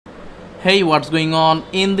Hey, what's going on?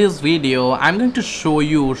 In this video I'm going to show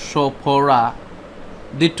you Sephora,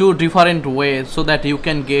 the two different ways so that you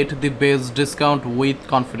can get the best discount with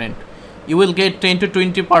confidence. You will get 10 to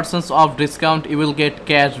 20% of discount. You will get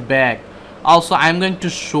cash back. Also, I'm going to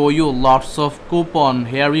show you lots of coupon.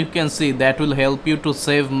 Here you can see that will help you to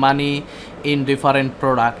save money in different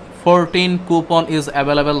product. 14 coupon is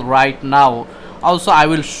available right now. Also, I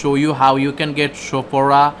will show you how you can get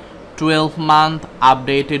Sephora 12-month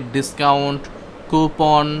updated discount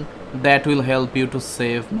coupon that will help you to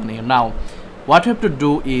save money. Now what you have to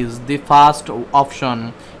do is, the first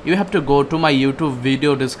option, you have to go to my YouTube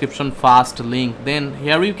video description first link. Then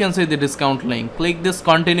here you can see the discount link. Click this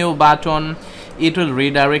continue button. It will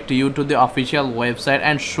redirect you to the official website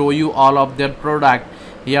and show you all of their product.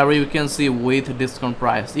 Here you can see with discount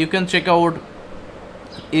price. You can check out.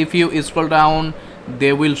 If you scroll down,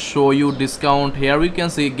 they will show you discount. Here you can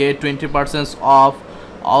see get 20% off.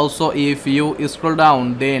 Also, if you scroll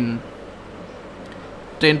down, then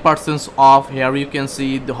 10% off. Here you can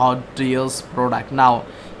see the hot deals product. Now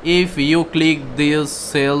if you click this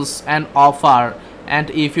sales and offer,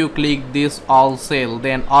 and if you click this all sale,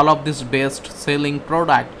 then all of this best selling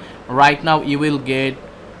product right now you will get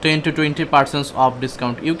 10 to 20% off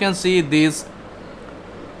discount. You can see this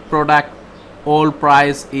product old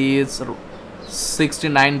price is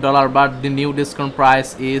 $69, but the new discount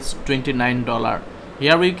price is $29.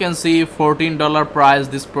 Here you can see $14 price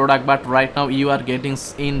this product, but right now you are getting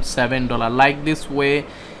in $7. Like this way,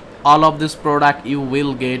 all of this product you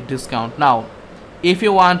will get discount. Now if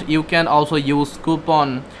you want, you can also use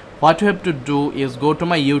coupon. What you have to do is go to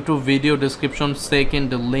my YouTube video description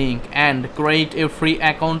second link and create a free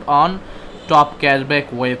account on top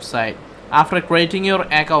cashback website. After creating your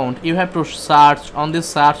account, you have to search on the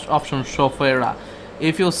search option Sephora.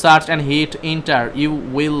 If you search and hit enter, you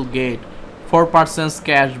will get 4%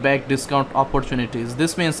 cashback discount opportunities.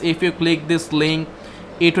 This means if you click this link,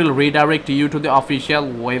 it will redirect you to the official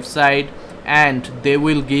website and they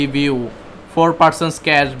will give you 4%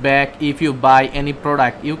 cashback if you buy any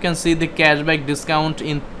product. You can see the cashback discount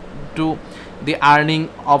into the earning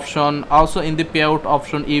option. Also in the payout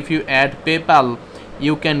option, if you add PayPal,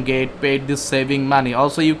 you can get paid this saving money.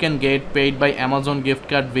 Also you can get paid by Amazon gift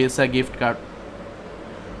card, Visa gift card.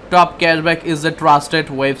 Top cashback is a trusted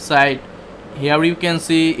website. Here you can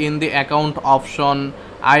see in the account option,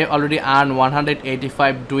 I already earned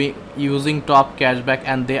 185 using top cashback,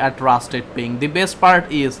 and they are trusted paying. The best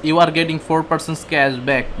part is you are getting 4%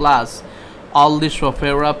 cashback plus all the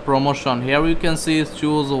Sephora promotion. Here you can see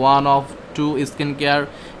choose one of two skincare.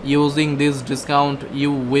 Using this discount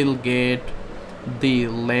you will get the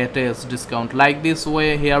latest discount. Like this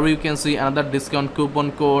way, here you can see another discount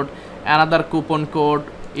coupon code, another coupon code.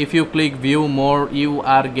 If you click view more, you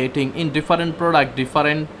are getting in different product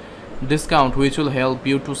different discount, which will help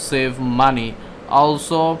you to save money.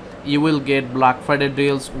 Also you will get Black Friday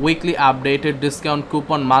deals, weekly updated discount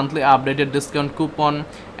coupon, monthly updated discount coupon,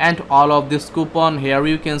 and all of this coupon here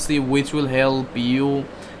you can see which will help you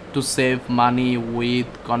to save money with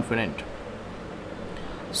confidence.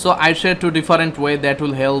 So I shared two different ways that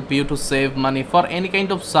will help you to save money. For any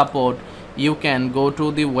kind of support, you can go to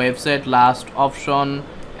the website last option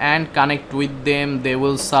and connect with them. They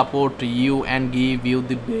will support you and give you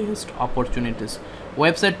the best opportunities.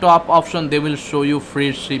 Website top option, they will show you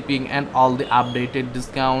free shipping and all the updated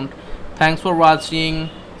discount. Thanks for watching.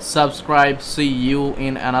 Subscribe. See you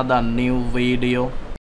in another new video.